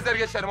silindir gibi ezer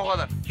geçerim o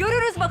kadar.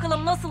 Görürüz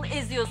bakalım nasıl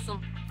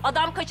eziyorsun.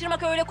 Adam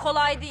kaçırmak öyle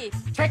kolay değil.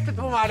 Çek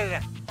git bu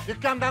mahalleden.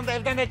 Dükkandan da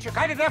evden de çık.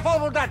 Hadi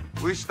defol buradan.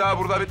 Bu iş daha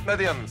burada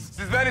bitmedi yalnız.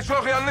 Siz beni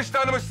çok yanlış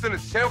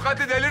tanımışsınız.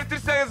 Şevkat'i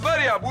delirtirseniz var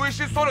ya bu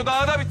işin sonu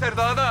dağda biter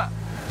dağda.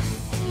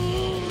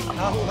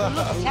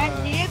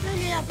 Sen niye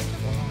böyle yaptın?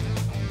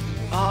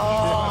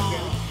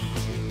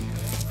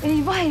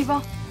 Eyvah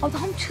eyvah.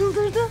 Adam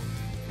çıldırdı.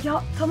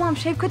 Ya tamam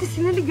Şevkat'i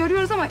sinirli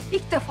görüyoruz ama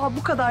ilk defa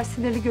bu kadar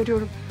sinirli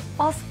görüyorum.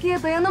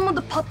 Baskıya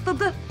dayanamadı,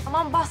 patladı.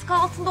 Aman baskı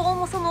altında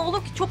olmasa ne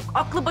olur ki? Çok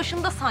aklı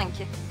başında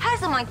sanki. Her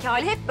zamanki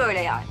hali hep böyle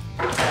yani.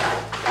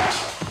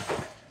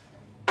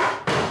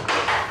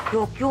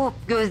 Yok yok,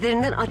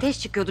 gözlerinden ateş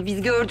çıkıyordu,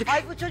 biz gördük.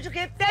 Ay bu çocuk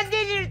hepten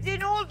delirdi.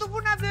 Ne oldu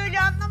buna böyle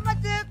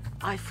anlamadık.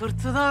 Ay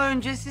fırtına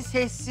öncesi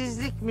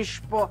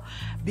sessizlikmiş bu.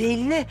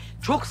 Belli.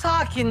 Çok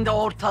sakindi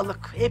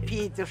ortalık. Hep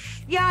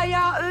iyidir.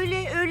 Ya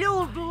öyle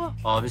oldu.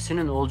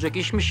 Abisinin olacak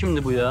iş mi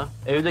şimdi bu ya?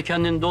 Evde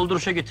kendini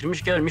dolduruşa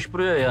getirmiş gelmiş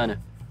buraya yani.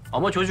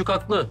 Ama çocuk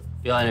haklı.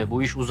 Yani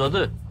bu iş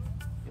uzadı.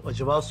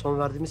 Acaba son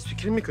verdiğimiz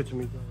fikir mi kötü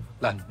müydü?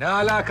 Lan ne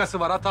alakası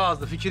var ata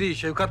ağızlı fikri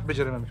Şevkat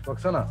becerememiş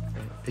baksana.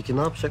 Peki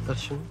ne yapacaklar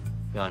şimdi?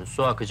 Yani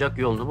su akacak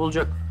yolunu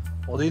bulacak.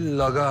 O değil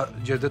Laga,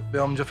 Cevdet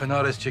Bey amca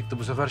fena res çekti.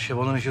 Bu sefer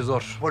Şevon'un işi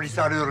zor.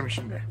 Polisi arıyorum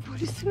şimdi.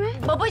 Polis mi?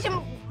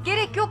 Babacığım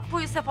gerek yok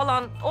polise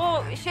falan.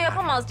 O şey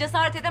yapamaz,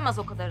 cesaret edemez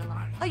o kadarına.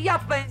 Ay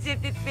yapmayın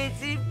Cevdet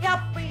Beyciğim,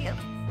 yapmayın.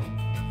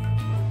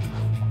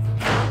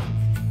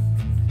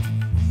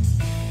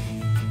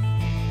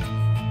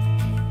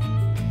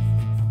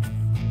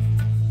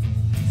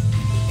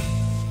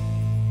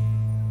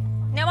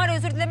 Ne var,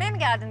 özür dilemeye mi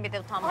geldin bir de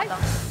utanmadan?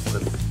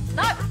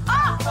 Ne yap?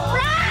 Aa!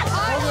 Bırak!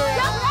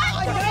 Ya bırak!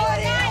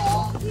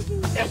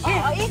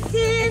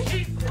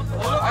 Esin!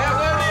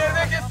 Ayaklarını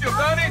yerden kesiyor.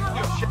 Daha ne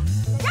istiyor?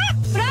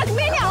 Bırak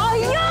beni! Ay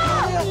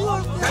ya!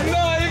 Sen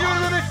daha iyi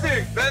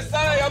görmemişsin. Ben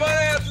sana yaban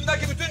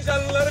hayatındaki bütün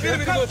canlıları bir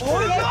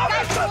göstereceğim.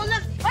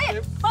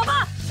 Hayır!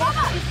 Baba!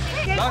 Baba!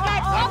 Baba!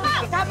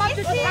 Tamam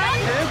lütfen!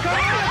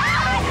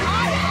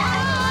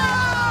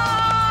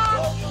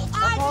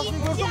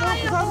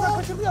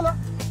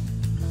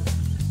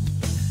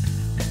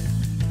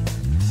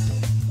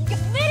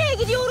 Nereye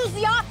gidiyoruz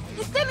ya?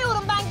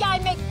 İstemiyorum ben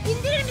gelmek.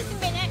 İndirir misin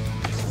beni?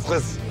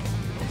 Kız.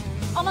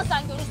 Ama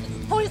sen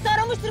görürsün. Polisi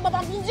aramıştır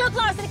babam.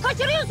 Bulacaklar seni.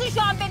 Kaçırıyorsun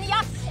şu an beni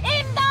ya.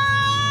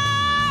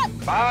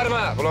 İmdat!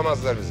 Bağırma.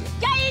 Bulamazlar bizi.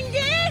 Ya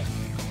indir!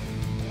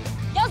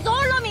 Ya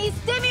zorlama,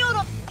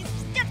 istemiyorum.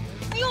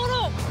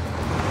 İstemiyorum.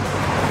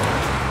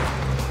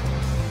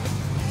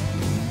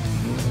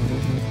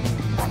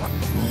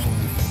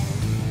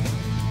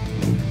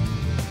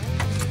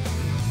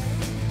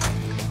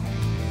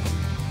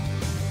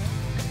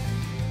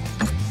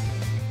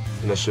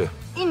 Neşe.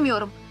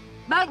 İnmiyorum.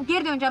 Ben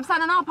geri döneceğim.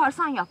 Sen de ne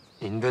yaparsan yap.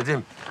 İn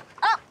dedim.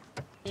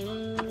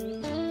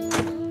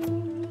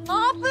 Ne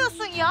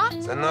yapıyorsun ya?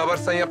 Sen ne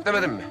yaparsan yap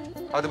demedim mi?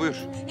 Hadi buyur.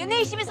 Ya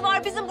ne işimiz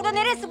var bizim burada?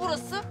 Neresi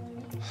burası?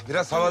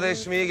 Biraz hava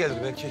değişimi iyi gelir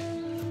belki.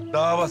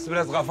 Dağ havası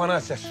biraz kafanı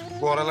açar.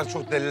 Bu aralar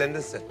çok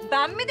delilendin sen.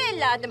 Ben mi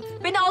delilendim?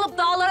 Beni alıp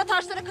dağlara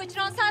taşlara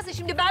kaçıran sensin.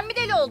 Şimdi ben mi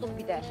deli oldum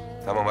bir de?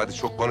 Tamam hadi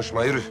çok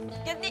konuşma yürü.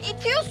 Ya ne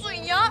itiyorsun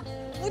ya?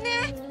 Bu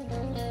ne?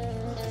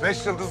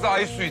 5 yıldızlı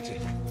ayı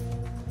suiti.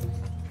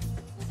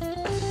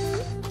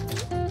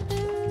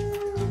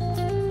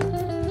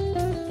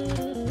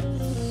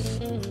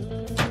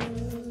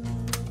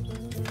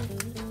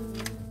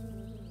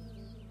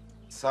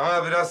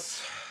 Sana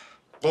biraz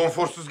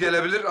konforsuz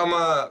gelebilir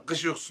ama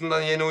kış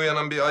uykusundan yeni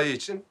uyanan bir ayı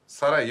için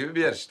saray gibi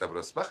bir yer işte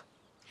burası bak.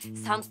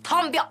 Sen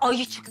tam bir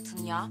ayı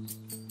çıktın ya.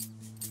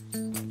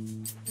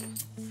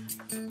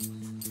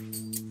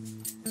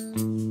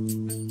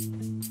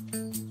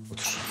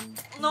 Otur.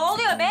 Ne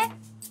oluyor be?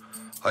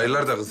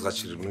 Hayırlar da kız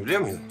kaçırır bunu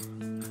biliyor musun?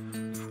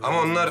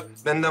 Ama onlar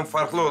benden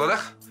farklı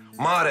olarak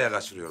mağaraya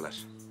kaçırıyorlar.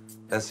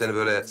 Ben seni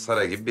böyle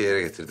saray gibi bir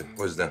yere getirdim.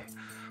 O yüzden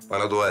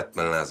bana dua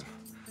etmen lazım.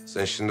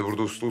 Sen şimdi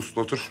burada uslu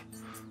uslu otur.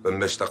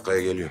 Ben 5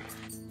 dakikaya geliyorum.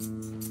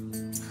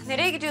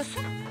 Nereye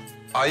gidiyorsun?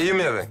 Ayıyım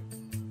ya ben.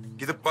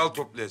 Gidip bal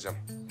toplayacağım.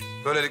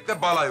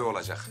 Böylelikle bal ayı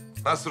olacak.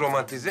 Nasıl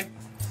romantizm?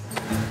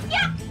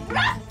 Ya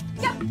bırak!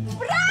 Ya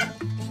bırak!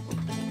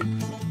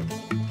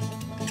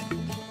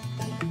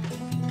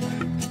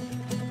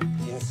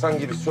 İnsan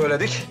gibi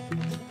söyledik.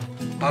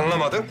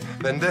 Anlamadın.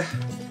 Ben de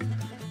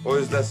o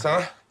yüzden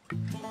sana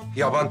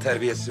yaban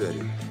terbiyesi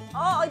veriyorum.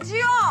 Aa,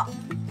 acıyor.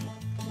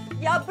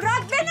 Ya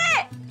bırak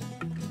beni!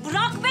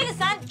 Bırak beni!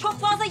 Sen çok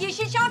fazla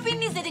Yeşilçam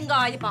filmi izledin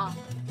galiba.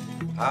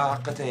 Ha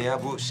hakikaten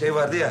ya bu şey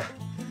vardı ya.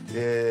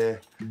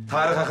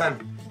 Tarık Akan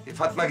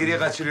Fatma Giri'ye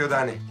kaçırıyordu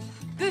hani.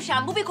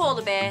 Gülşen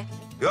Bubikoğlu be.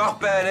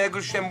 Yok be ne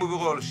Gülşen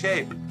Bubikoğlu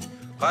şey.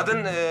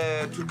 Kadın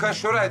Türkan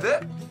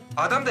Şoray'dı.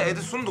 Adam da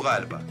Edison'du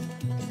galiba.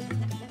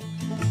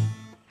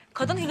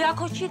 Kadın Hülya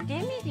Koçyiğit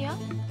değil miydi ya?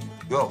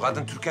 Yok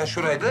kadın Türkan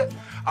Şoray'dı.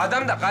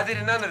 Adam da Kadir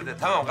İnanır'dı.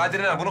 Tamam Kadir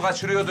İnanır bunu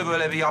kaçırıyordu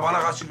böyle bir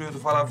yabana kaçırıyordu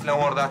falan filan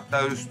orada.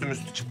 Hatta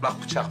üstü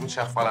çıplak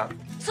bıçak falan.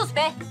 Sus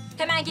be!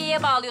 Hemen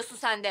geyiğe bağlıyorsun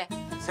sen de.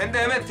 Sen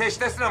de hemen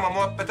teştesin ama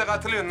muhabbete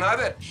katılıyorsun. Ne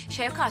haber?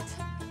 Şevkat,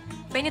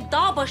 beni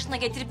dağ başına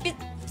getirip bir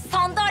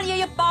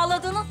sandalyeye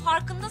bağladığının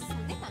farkındasın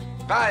değil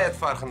mi? Gayet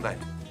farkındayım.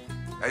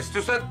 Ya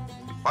istiyorsan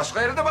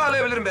başka yere de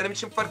bağlayabilirim. Benim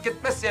için fark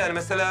etmez yani.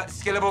 Mesela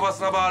iskele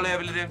babasına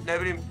bağlayabilirim.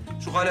 Ne bileyim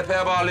şu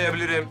kanepeye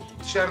bağlayabilirim.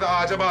 Dışarıda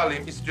ağaca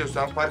bağlayayım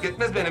istiyorsan. Fark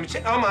etmez benim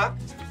için ama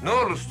ne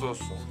olursa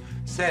olsun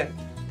sen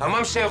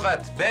tamam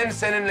Şevkat ben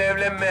seninle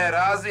evlenmeye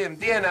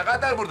razıyım diyene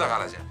kadar burada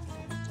kalacağım.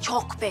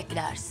 Çok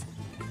beklersin.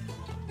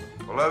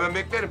 Vallahi ben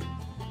beklerim.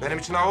 Benim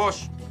için hava hoş.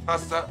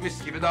 Hasta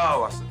mis gibi dağ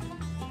havası.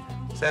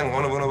 Sen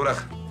onu bunu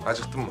bırak.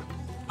 Acıktın mı?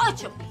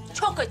 Açım,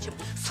 çok açım.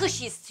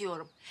 Sushi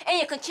istiyorum. En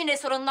yakın Çin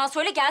restoranından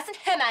söyle gelsin,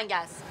 hemen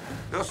gelsin.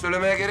 Yok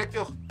söylemeye gerek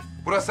yok.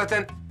 Burası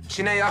zaten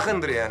Çin'e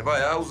yakındır yani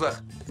bayağı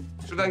uzak.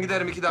 Şuradan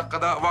giderim 2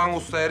 dakikada Van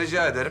Usta'ya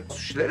rica ederim.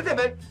 Sushi'leri de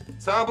ben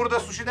sana burada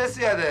sushi'den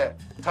ziyade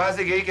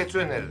taze geyik eti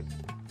öneririm.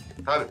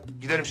 Tabii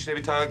giderim şimdi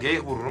bir tane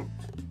geyik vururum.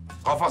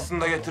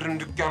 Kafasını da getiririm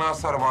dükkana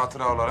asarım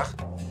hatıra olarak.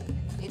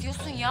 Ne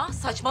diyorsun ya?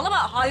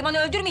 Saçmalama. Hayvanı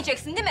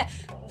öldürmeyeceksin değil mi?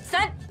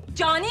 Sen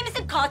cani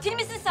misin, katil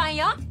misin sen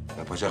ya?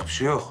 Yapacak bir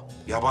şey yok.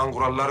 Yaban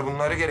kuralları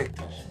bunları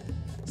gerektirir.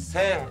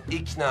 Sen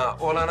ikna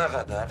olana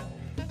kadar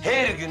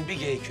her gün bir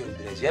geyik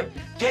öldüreceğim.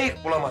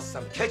 Geyik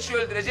bulamazsam keçi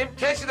öldüreceğim.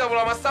 Keçi de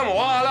bulamazsam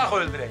oğlak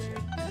öldüreceğim.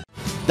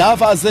 Daha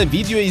fazla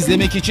video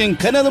izlemek için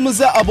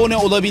kanalımıza abone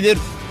olabilir.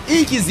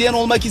 İlk izleyen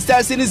olmak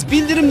isterseniz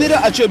bildirimleri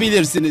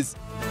açabilirsiniz.